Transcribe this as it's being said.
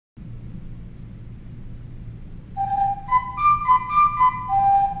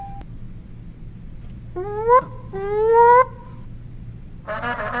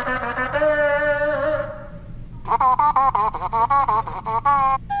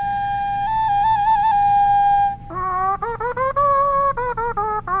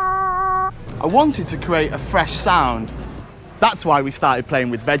I wanted to create a fresh sound. That's why we started playing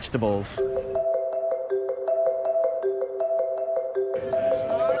with vegetables.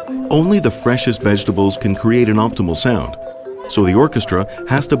 Only the freshest vegetables can create an optimal sound, so the orchestra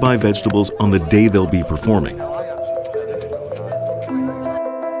has to buy vegetables on the day they'll be performing.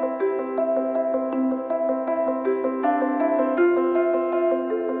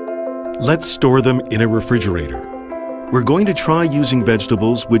 Let's store them in a refrigerator. We're going to try using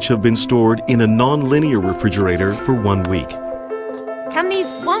vegetables which have been stored in a non-linear refrigerator for 1 week. Can these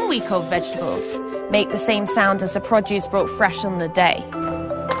 1 week old vegetables make the same sound as the produce brought fresh on the day?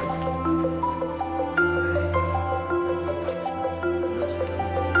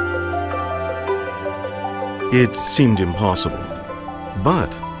 It seemed impossible,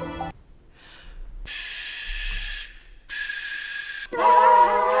 but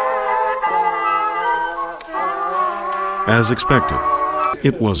as expected,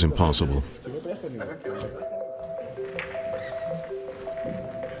 it was impossible.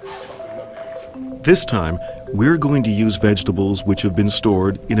 This time, we're going to use vegetables which have been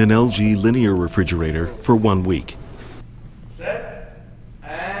stored in an LG linear refrigerator for 1 week. Set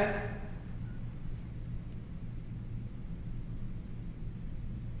and...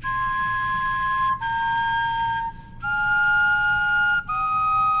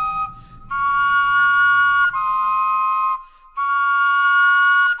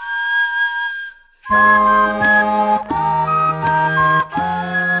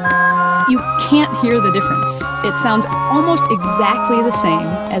 You can't hear the difference. It sounds almost exactly the same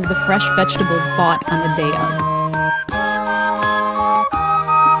as the fresh vegetables bought on the day of.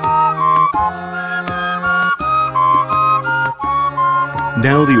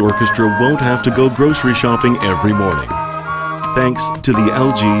 Now the orchestra won't have to go grocery shopping every morning, thanks to the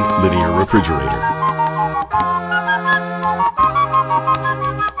LG linear refrigerator.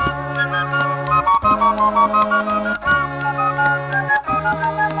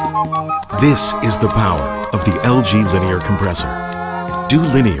 This is the power of the LG linear compressor. Do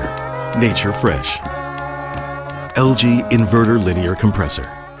linear, nature fresh. LG Inverter Linear Compressor.